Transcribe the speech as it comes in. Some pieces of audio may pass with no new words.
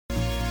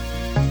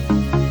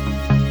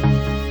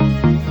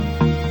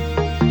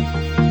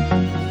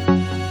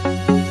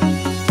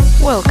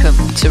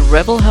Welcome to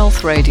Rebel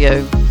Health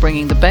Radio,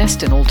 bringing the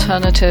best in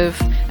alternative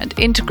and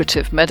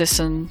integrative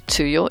medicine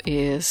to your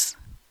ears.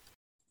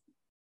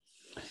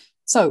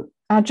 So,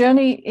 our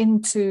journey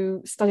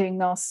into studying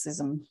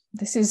narcissism.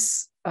 This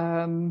is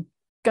going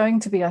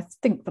to be, I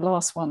think, the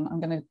last one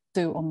I'm going to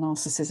do on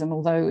narcissism,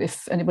 although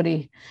if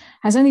anybody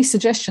has any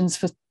suggestions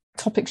for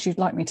topics you'd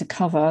like me to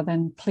cover,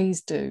 then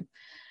please do.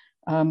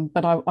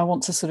 But I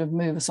want to sort of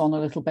move us on a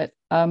little bit.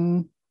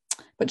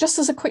 But just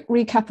as a quick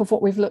recap of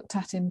what we've looked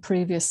at in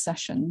previous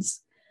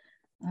sessions,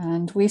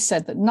 and we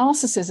said that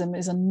narcissism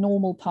is a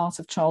normal part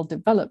of child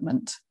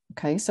development.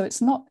 Okay, so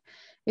it's not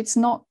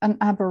an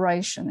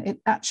aberration. It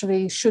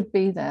actually should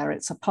be there.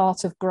 It's a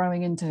part of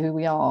growing into who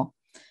we are,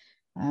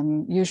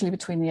 usually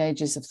between the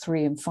ages of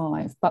 3 and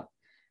 5. But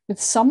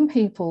with some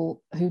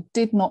people who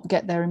did not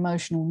get their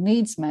emotional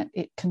needs met,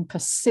 it can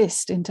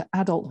persist into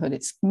adulthood.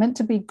 It's meant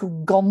to be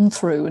gone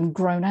through and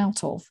grown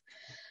out of,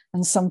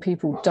 and some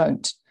people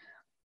don't.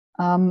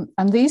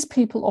 And these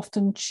people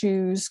often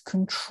choose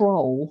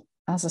control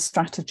as a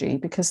strategy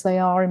because they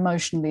are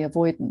emotionally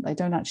avoidant. They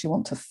don't actually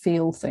want to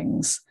feel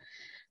things.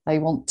 They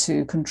want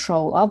to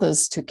control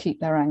others to keep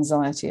their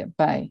anxiety at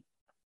bay.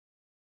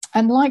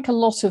 And like a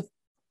lot of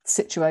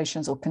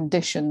situations or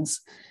conditions,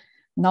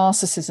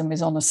 narcissism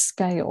is on a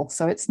scale.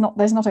 So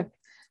there's not a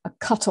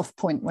cutoff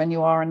point when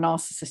you are a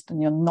narcissist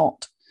and you're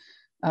not.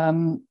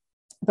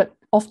 But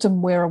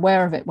often we're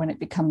aware of it when it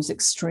becomes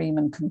extreme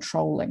and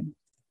controlling.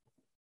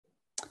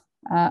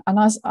 And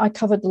as I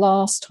covered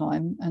last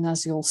time, and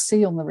as you'll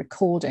see on the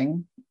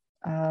recording,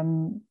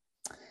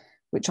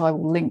 which I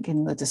will link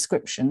in the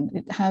description,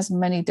 it has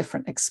many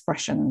different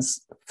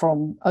expressions,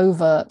 from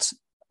overt,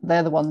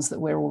 they're the ones that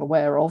we're all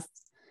aware of,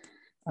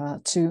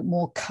 to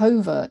more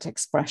covert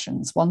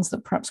expressions, ones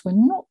that perhaps we're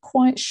not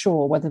quite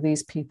sure whether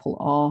these people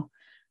are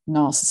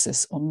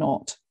narcissists or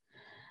not.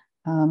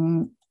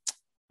 And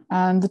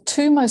the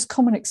two most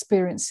common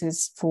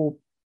experiences for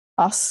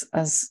us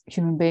as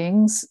human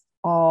beings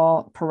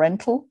are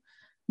parental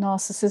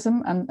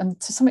narcissism, and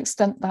to some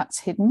extent that's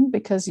hidden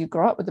because you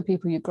grow up with the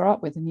people you grow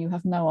up with and you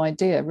have no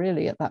idea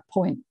really at that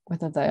point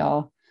whether they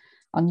are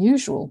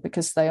unusual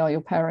because they are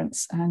your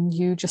parents and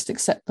you just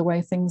accept the way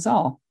things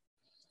are.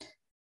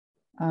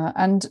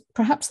 And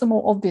perhaps the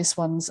more obvious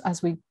ones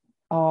as we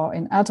are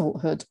in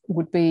adulthood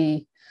would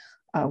be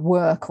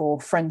work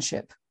or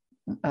friendship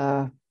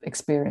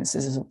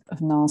experiences of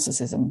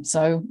narcissism.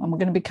 So we're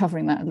going to be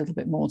covering that a little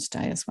bit more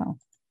today as well.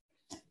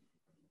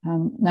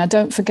 Now,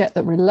 don't forget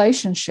that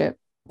relationship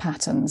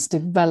patterns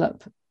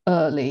develop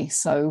early.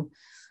 So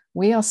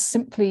we are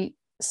simply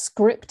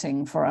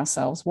scripting for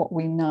ourselves what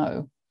we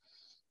know.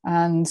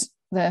 And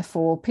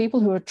therefore, people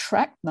who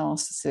attract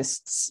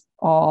narcissists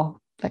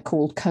they're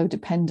called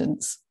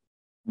codependents,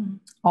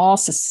 are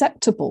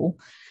susceptible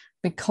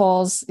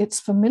because it's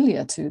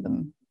familiar to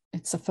them.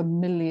 It's a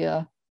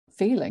familiar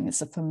feeling.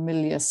 It's a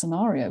familiar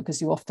scenario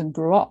because you often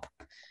grew up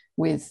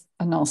with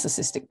a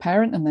narcissistic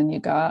parent and then you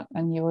go out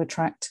and you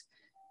attract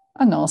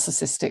a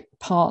narcissistic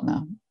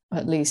partner,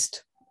 at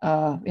least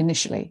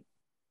initially.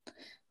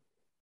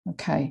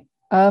 Okay.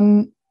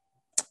 And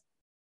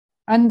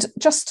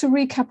just to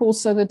recap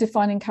also the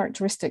defining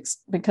characteristics,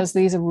 because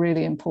these are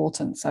really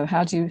important. So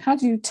how do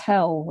you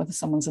tell whether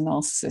someone's a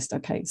narcissist?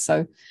 Okay,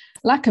 so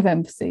lack of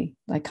empathy.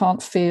 They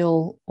can't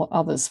feel what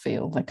others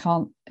feel. They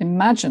can't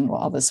imagine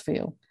what others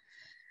feel.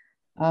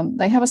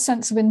 They have a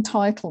sense of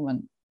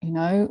entitlement. You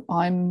know,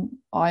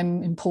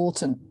 I'm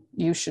important.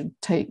 You should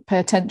pay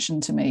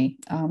attention to me.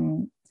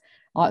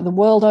 The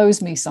world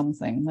owes me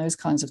something, those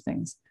kinds of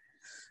things.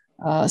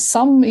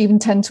 Some even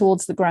tend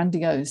towards the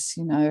grandiose,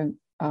 you know,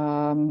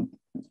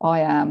 I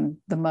am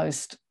the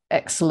most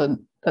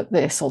excellent at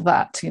this or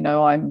that, you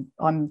know,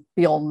 I'm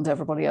beyond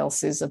everybody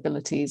else's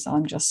abilities.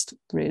 I'm just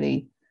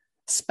really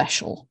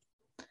special.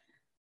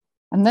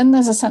 And then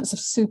there's a sense of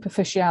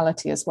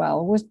superficiality as well,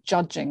 always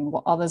judging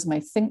what others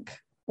may think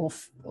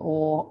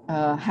or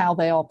how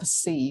they are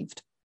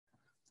perceived.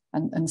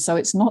 And so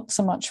it's not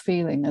so much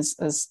feeling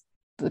as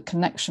the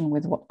connection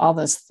with what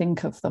others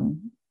think of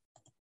them.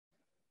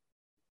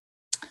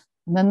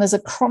 And then there's a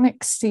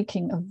chronic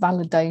seeking of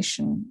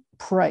validation,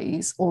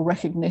 praise, or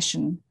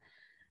recognition.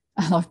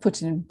 And I've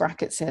put it in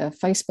brackets here,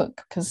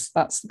 Facebook, because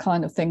that's the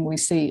kind of thing we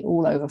see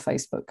all over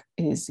Facebook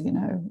is, you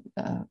know,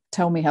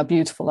 tell me how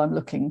beautiful I'm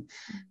looking,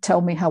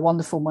 tell me how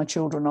wonderful my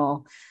children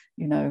are,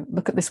 you know,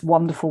 look at this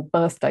wonderful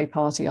birthday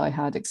party I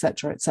had,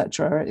 etc.,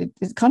 etc.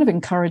 It kind of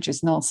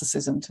encourages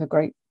narcissism to a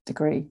great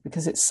degree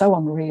because it's so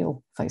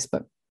unreal,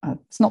 Facebook.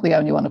 It's not the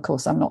only one, of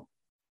course.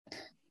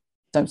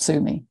 Don't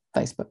sue me,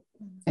 Facebook.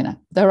 You know,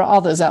 there are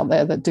others out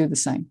there that do the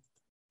same.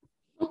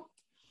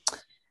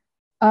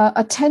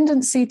 A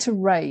tendency to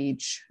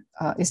rage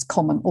is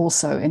common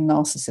also in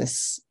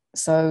narcissists.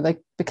 So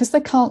because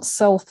they can't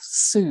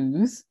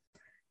self-soothe,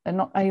 they're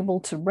not able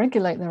to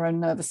regulate their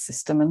own nervous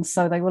system, and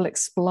so they will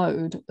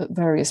explode at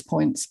various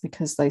points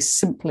because they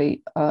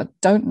simply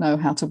don't know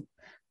how to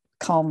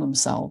calm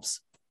themselves.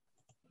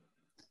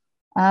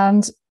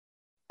 And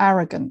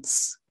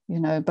arrogance, you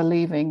know,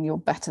 believing you're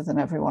better than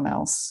everyone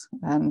else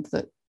and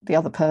that the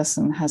other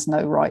person has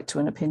no right to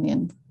an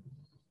opinion.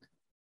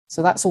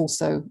 So that's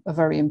also a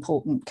very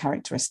important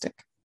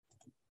characteristic.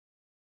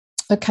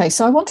 Okay,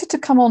 so I wanted to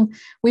come on,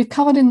 we've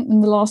covered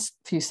in the last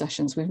few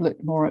sessions, we've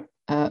looked more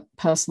at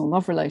personal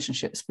love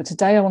relationships, but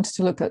today I wanted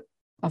to look at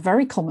a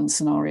very common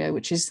scenario,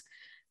 which is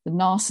the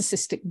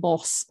narcissistic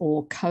boss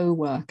or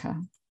co-worker,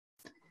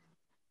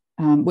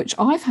 which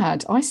I've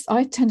had.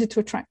 I tended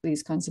to attract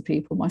these kinds of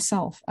people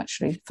myself,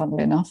 actually,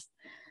 funnily enough.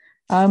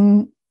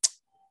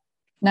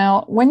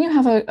 Now, when you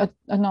have a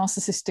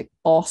narcissistic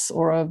boss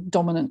or a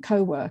dominant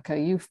co-worker,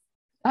 you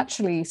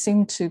actually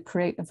seem to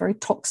create a very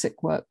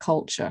toxic work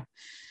culture.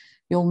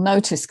 You'll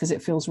notice because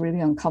it feels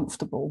really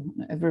uncomfortable.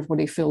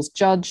 Everybody feels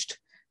judged.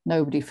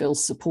 Nobody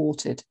feels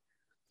supported.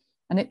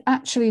 And it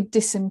actually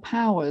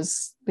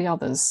disempowers the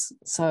others.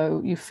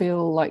 So you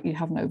feel like you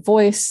have no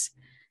voice.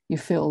 You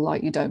feel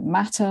like you don't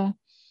matter.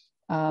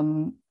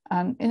 And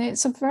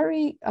it's a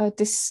very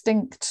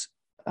distinct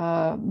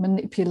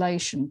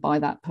manipulation by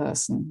that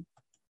person.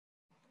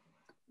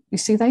 You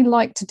see, they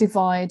like to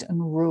divide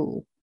and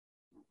rule.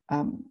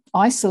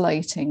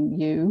 Isolating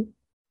you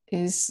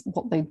is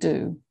what they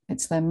do.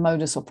 It's their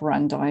modus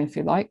operandi, if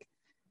you like,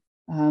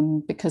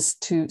 because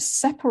to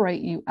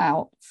separate you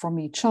out from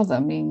each other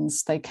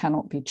means they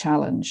cannot be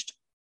challenged.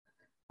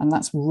 And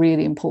that's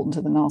really important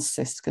to the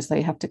narcissist because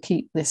they have to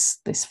keep this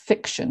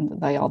fiction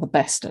that they are the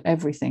best at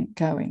everything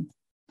going.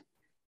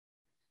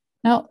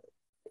 Now,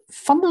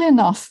 funnily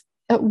enough,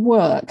 at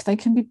work, they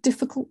can be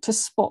difficult to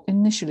spot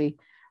initially.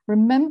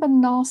 Remember,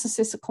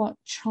 narcissists are quite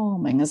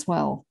charming as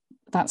well.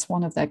 That's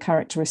one of their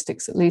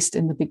characteristics, at least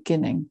in the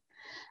beginning.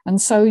 And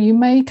so you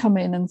may come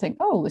in and think,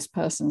 oh, this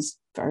person's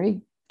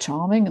very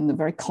charming and they're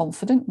very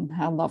confident and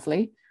how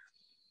lovely.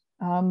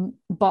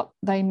 But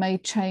they may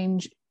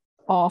change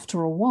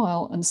after a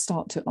while and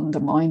start to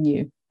undermine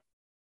you.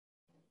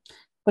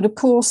 But of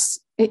course,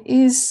 it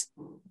is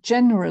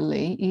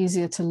generally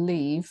easier to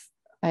leave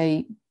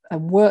a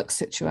work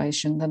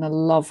situation than a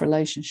love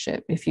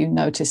relationship if you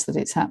notice that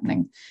it's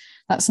happening.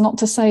 That's not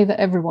to say that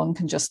everyone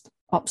can just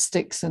up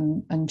sticks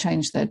and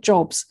change their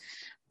jobs,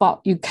 but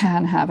you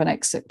can have an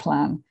exit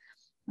plan.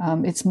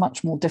 It's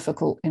much more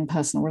difficult in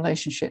personal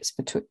relationships,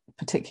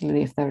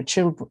 particularly if there are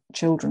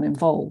children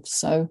involved.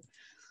 So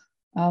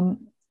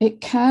it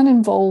can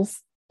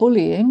involve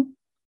bullying,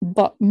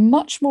 but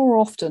much more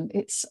often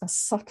it's a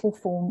subtle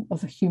form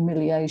of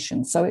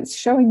humiliation. So it's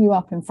showing you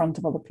up in front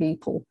of other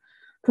people,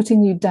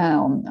 putting you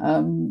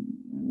down,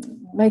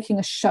 making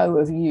a show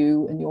of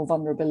you and your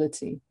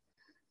vulnerability.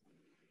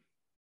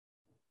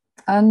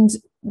 And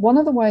one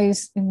of the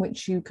ways in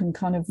which you can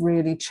kind of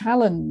really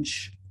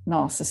challenge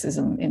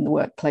narcissism in the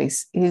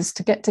workplace is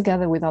to get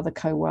together with other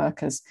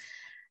co-workers,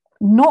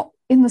 not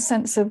in the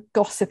sense of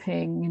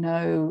gossiping,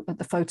 at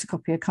the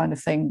photocopier kind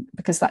of thing,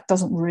 because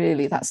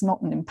that's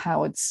not an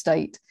empowered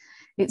state.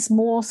 It's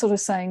more sort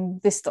of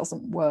saying, this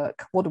doesn't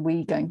work. What are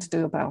we going to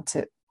do about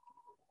it?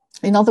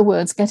 In other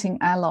words, getting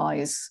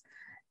allies.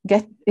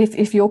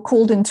 If you're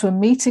called into a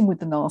meeting with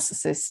the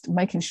narcissist,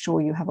 making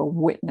sure you have a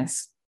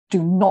witness.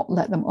 Do not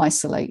let them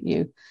isolate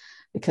you,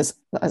 because,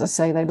 as I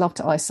say, they love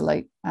to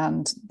isolate,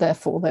 and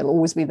therefore they'll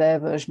always be their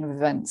version of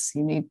events.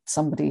 You need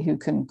somebody who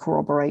can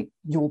corroborate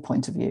your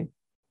point of view.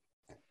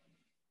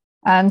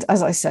 And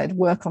as I said,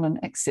 work on an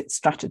exit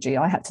strategy.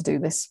 I had to do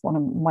this. One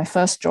of my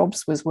first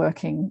jobs was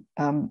working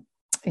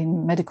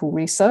in medical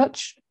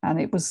research,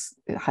 and it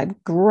had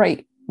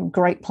great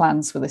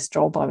plans for this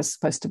job. I was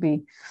supposed to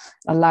be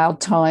allowed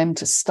time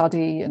to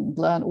study and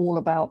learn all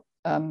about,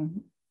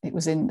 it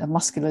was in a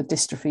muscular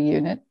dystrophy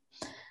unit.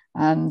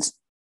 And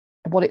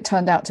what it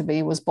turned out to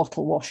be was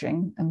bottle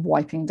washing and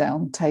wiping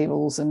down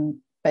tables and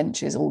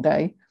benches all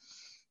day.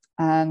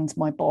 And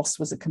my boss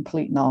was a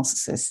complete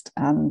narcissist.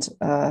 And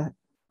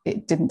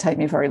it didn't take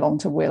me very long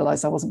to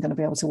realize I wasn't going to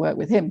be able to work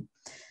with him.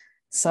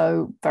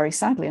 So very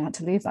sadly, I had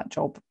to leave that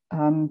job.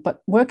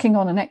 But working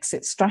on an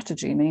exit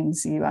strategy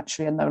means you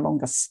actually are no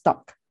longer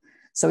stuck.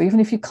 So even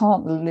if you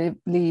can't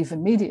leave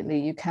immediately,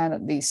 you can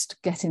at least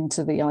get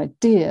into the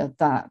idea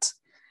that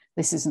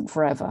this isn't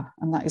forever.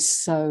 And that is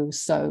so,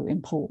 so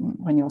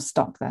important when you're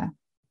stuck there.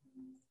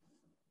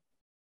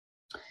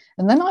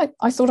 And then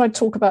I thought I'd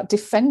talk about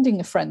defending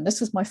a friend.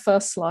 This was my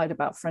first slide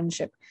about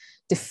friendship,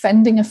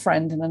 defending a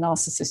friend in a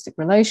narcissistic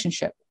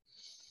relationship.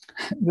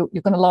 You're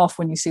going to laugh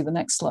when you see the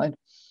next slide.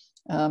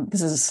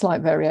 This is a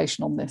slight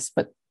variation on this.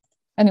 But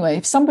anyway,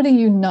 if somebody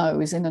you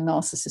know is in a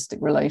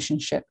narcissistic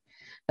relationship,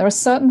 there are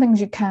certain things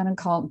you can and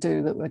can't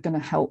do that are going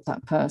to help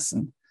that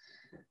person.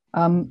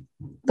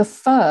 The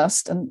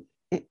first, and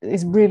it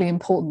is really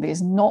important,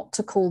 is not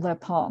to call their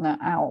partner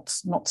out,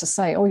 not to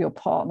say, oh, your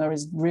partner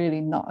is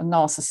really not a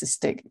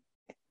narcissistic.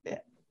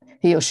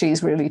 He or she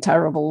is really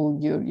terrible.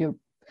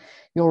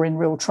 You're in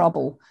real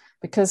trouble.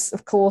 Because,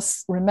 of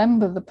course,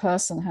 remember, the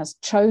person has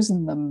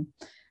chosen them,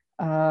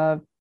 at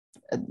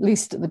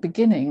least at the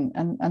beginning,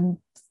 and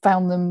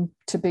found them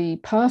to be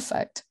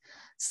perfect.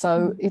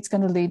 So it's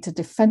going to lead to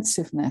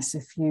defensiveness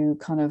if you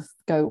kind of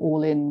go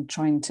all in,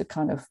 trying to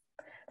kind of,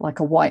 like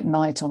a white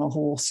knight on a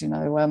horse,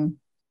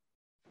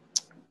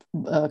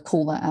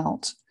 call that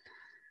out.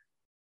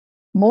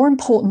 More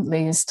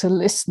importantly is to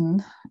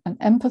listen and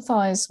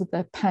empathize with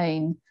their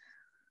pain,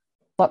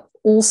 but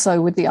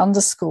also with the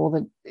underscore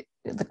that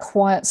the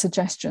quiet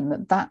suggestion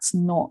that that's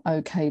not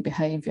okay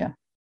behavior.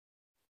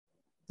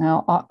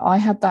 Now, I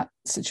had that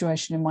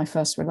situation in my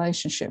first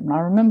relationship, and I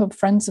remember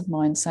friends of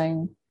mine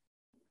saying,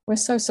 "We're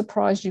so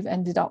surprised you've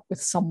ended up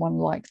with someone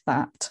like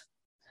that."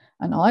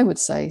 And I would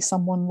say,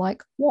 "Someone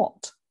like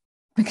what?"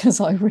 Because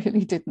I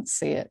really didn't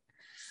see it.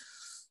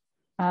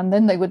 And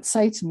then they would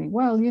say to me,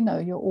 "Well,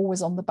 you're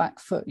always on the back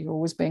foot. You're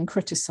always being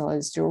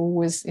criticized. You're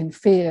always in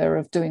fear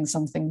of doing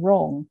something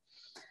wrong."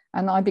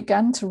 And I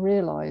began to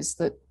realize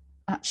that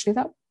actually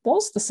that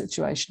was the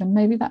situation, and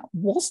maybe that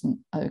wasn't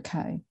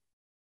okay.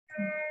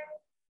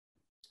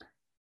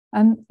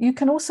 And you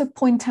can also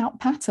point out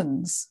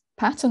patterns.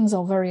 Patterns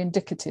are very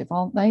indicative,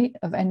 aren't they,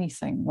 of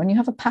anything. When you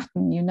have a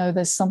pattern,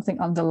 there's something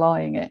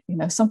underlying it.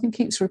 Something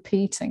keeps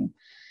repeating.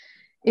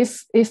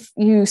 If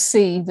you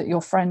see that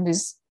your friend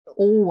is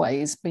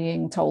always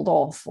being told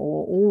off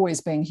or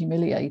always being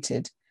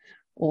humiliated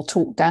or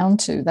talked down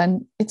to,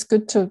 then it's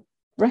good to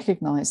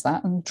recognize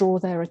that and draw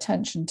their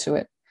attention to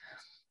it.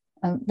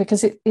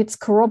 Because it's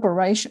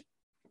corroboration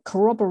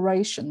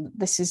that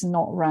this is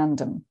not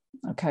random,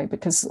 okay?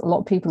 Because a lot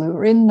of people who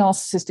are in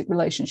narcissistic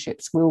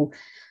relationships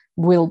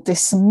will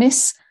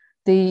dismiss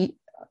the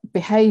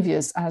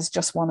behaviors as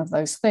just one of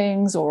those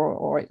things,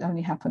 or it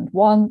only happened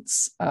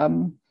once.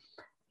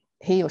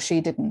 He or she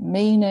didn't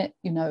mean it.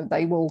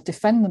 They will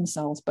defend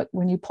themselves. But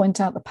when you point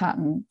out the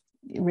pattern,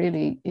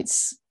 really,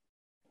 it's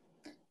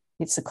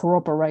a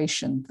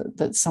corroboration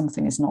that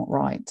something is not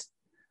right.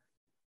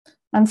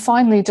 And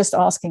finally, just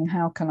asking,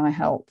 how can I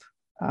help?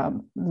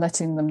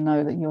 Letting them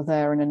know that you're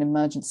there in an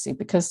emergency,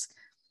 because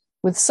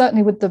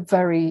certainly with the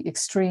very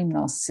extreme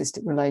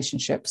narcissistic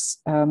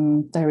relationships,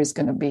 there is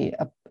going to be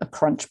a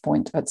crunch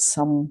point at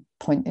some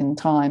point in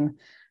time,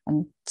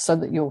 and so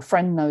that your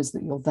friend knows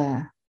that you're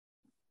there.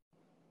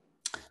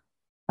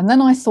 And then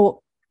I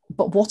thought,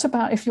 but what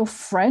about if your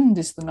friend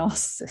is the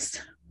narcissist?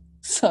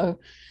 So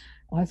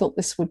I thought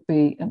this would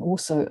be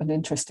also an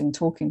interesting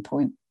talking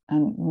point,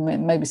 and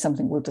maybe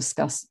something we'll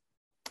discuss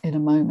in a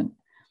moment.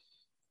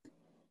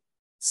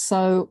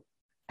 So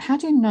how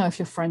do you know if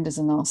your friend is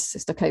a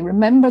narcissist? Okay,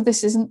 remember,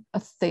 this isn't a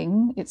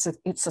thing. It's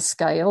a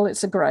scale,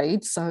 it's a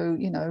grade. So,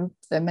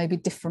 there may be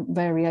different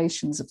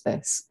variations of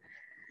this.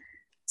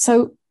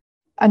 So,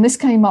 and this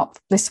came up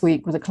this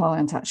week with a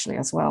client actually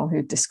as well,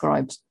 who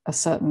described a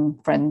certain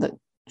friend that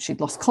she'd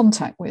lost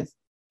contact with.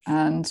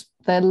 And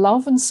their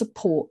love and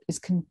support is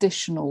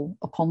conditional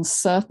upon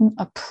certain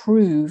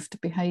approved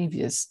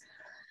behaviors.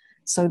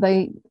 So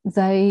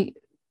they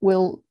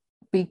will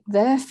be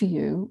there for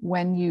you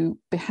when you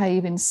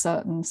behave in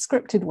certain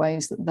scripted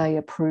ways that they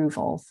approve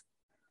of.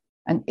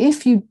 And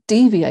if you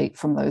deviate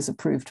from those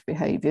approved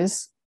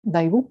behaviors,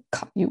 they will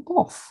cut you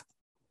off.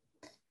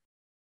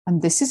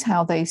 And this is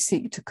how they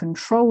seek to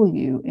control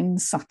you in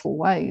subtle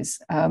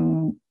ways,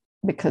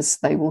 because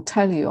they will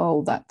tell you,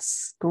 "Oh,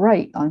 that's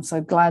great. I'm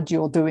so glad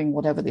you're doing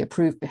whatever the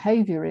approved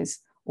behavior is."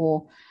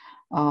 Or,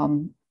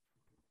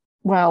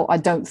 "Well, I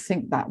don't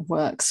think that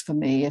works for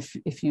me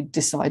if you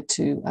decide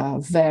to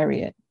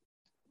vary it."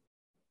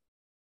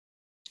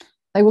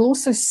 They will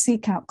also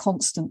seek out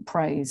constant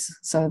praise.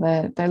 So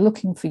they're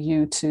looking for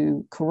you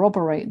to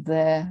corroborate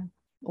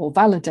or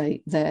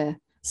validate their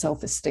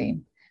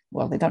self-esteem.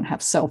 Well, they don't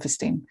have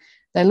self-esteem.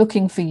 They're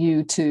looking for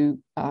you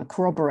to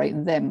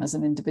corroborate them as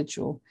an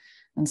individual.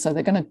 And so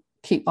they're going to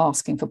keep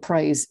asking for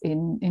praise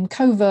in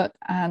covert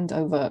and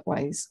overt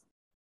ways.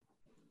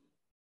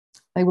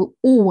 They will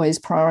always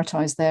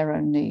prioritize their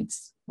own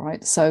needs,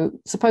 right? So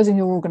supposing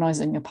you're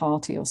organizing a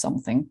party or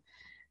something,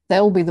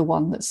 they'll be the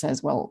one that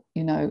says, "Well,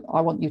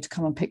 I want you to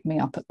come and pick me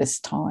up at this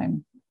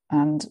time,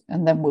 and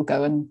then we'll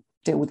go and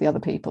deal with the other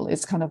people."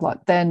 It's kind of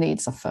like their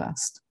needs are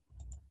first.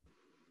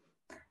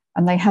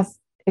 And they have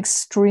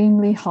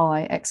extremely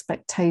high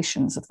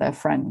expectations of their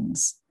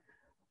friends.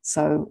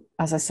 So,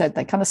 as I said,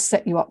 they kind of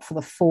set you up for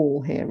the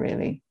fall here,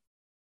 really.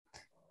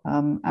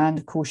 And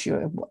of course,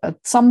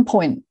 at some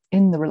point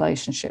in the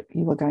relationship,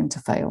 you are going to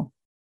fail.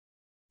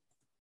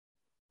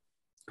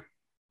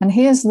 And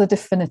here's the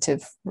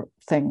definitive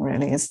thing,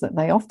 really, is that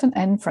they often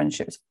end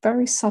friendships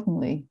very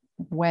suddenly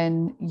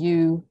when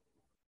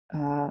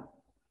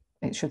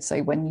it should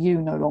say, when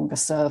you no longer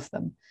serve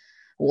them,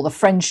 or the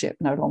friendship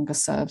no longer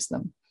serves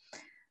them.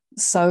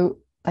 So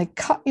they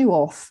cut you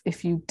off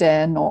if you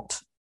dare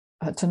not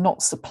to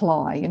not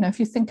supply.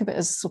 If you think of it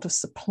as sort of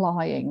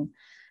supplying,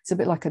 it's a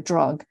bit like a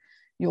drug.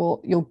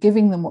 You're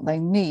giving them what they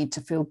need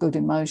to feel good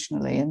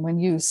emotionally. And when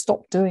you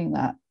stop doing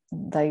that,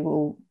 they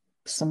will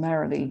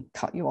summarily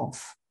cut you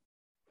off.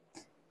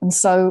 And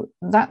so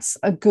that's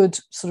a good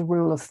sort of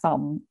rule of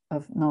thumb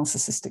of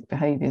narcissistic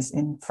behaviors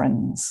in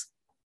friends.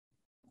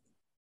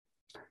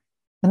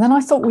 And then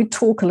I thought we'd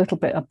talk a little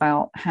bit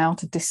about how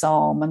to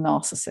disarm a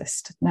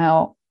narcissist.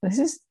 Now,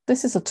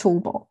 this is a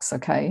toolbox,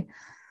 okay?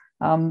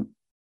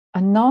 A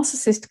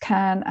narcissist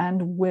can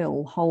and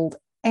will hold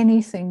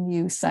anything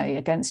you say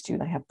against you.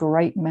 They have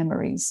great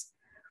memories.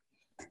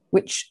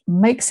 which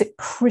makes it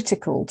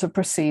critical to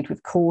proceed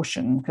with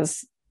caution,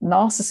 because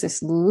narcissists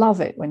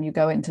love it when you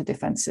go into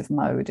defensive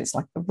mode. It's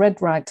like the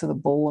red rag to the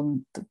bull,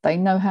 and they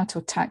know how to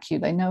attack you.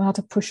 They know how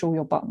to push all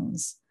your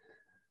buttons.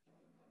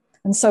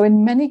 And so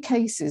in many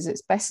cases,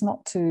 it's best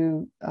not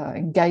to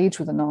engage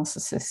with a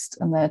narcissist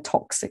and their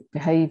toxic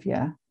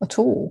behavior at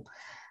all.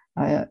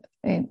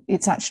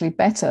 It's actually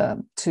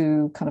better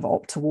to kind of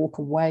opt to walk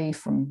away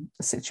from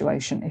the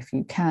situation if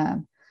you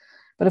can.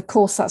 But of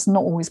course, that's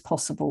not always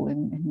possible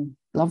in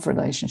love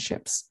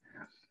relationships.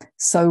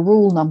 So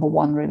rule number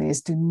one really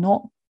is do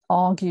not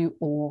argue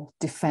or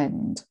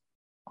defend,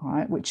 all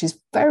right, which is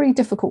very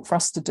difficult for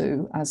us to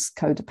do as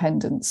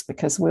codependents,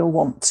 because we'll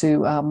want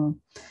to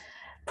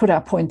put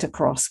our point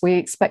across. We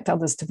expect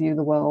others to view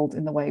the world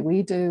in the way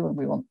we do, and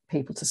we want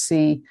people to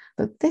see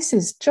that this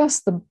is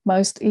just the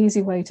most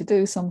easy way to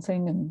do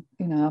something,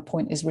 and our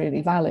point is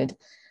really valid.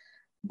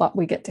 But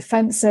we get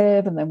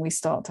defensive, and then we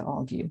start to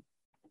argue.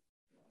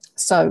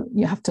 So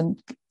you have to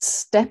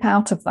step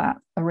out of that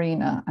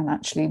arena and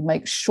actually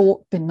make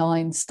short,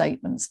 benign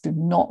statements. Do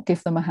not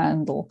give them a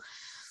handle.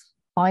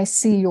 I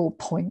see your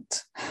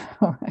point.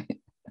 All right.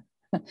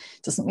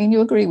 Doesn't mean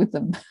you agree with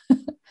them.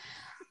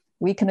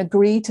 We can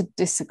agree to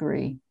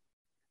disagree,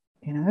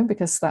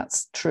 because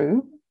that's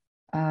true.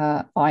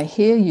 I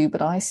hear you,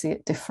 but I see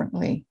it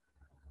differently.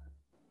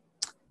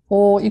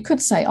 Or you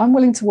could say, I'm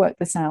willing to work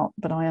this out,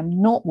 but I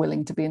am not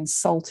willing to be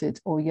insulted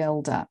or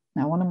yelled at.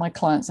 Now, one of my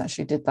clients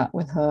actually did that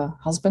with her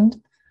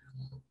husband.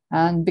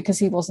 And because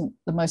he wasn't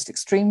the most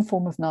extreme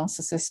form of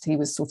narcissist, he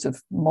was sort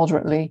of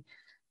moderately,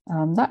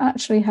 that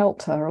actually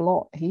helped her a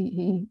lot.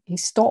 He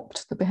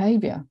stopped the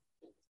behavior.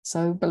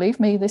 So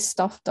believe me, this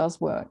stuff does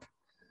work.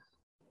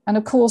 And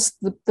of course,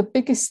 the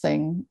biggest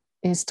thing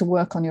is to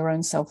work on your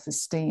own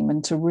self-esteem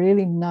and to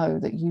really know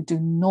that you do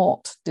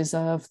not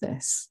deserve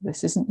this.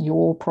 This isn't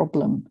your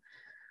problem.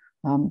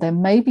 There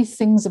may be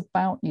things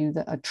about you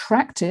that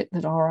attract it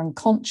that are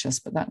unconscious,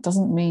 but that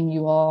doesn't mean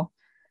you are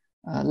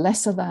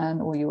lesser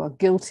than or you are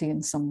guilty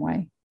in some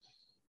way.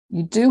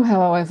 You do,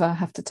 however,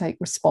 have to take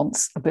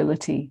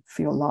responsibility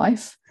for your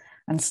life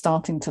and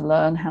starting to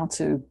learn how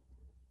to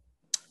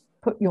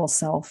put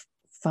yourself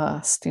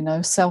first,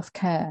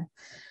 self-care.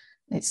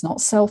 It's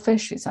not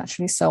selfish, it's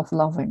actually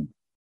self-loving.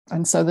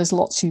 And so there's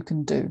lots you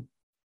can do.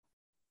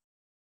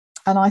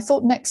 And I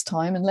thought next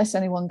time, unless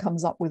anyone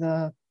comes up with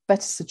a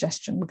better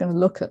suggestion, we're going to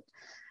look at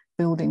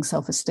building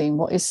self-esteem.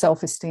 What is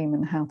self-esteem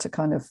and how to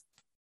kind of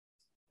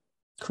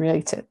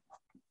create it.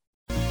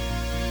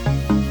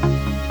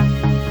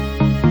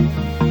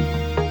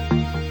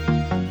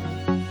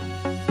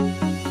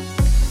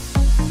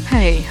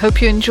 Hey,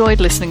 hope you enjoyed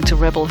listening to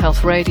Rebel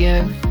Health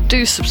Radio.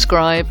 Do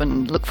subscribe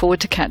and look forward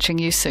to catching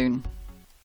you soon.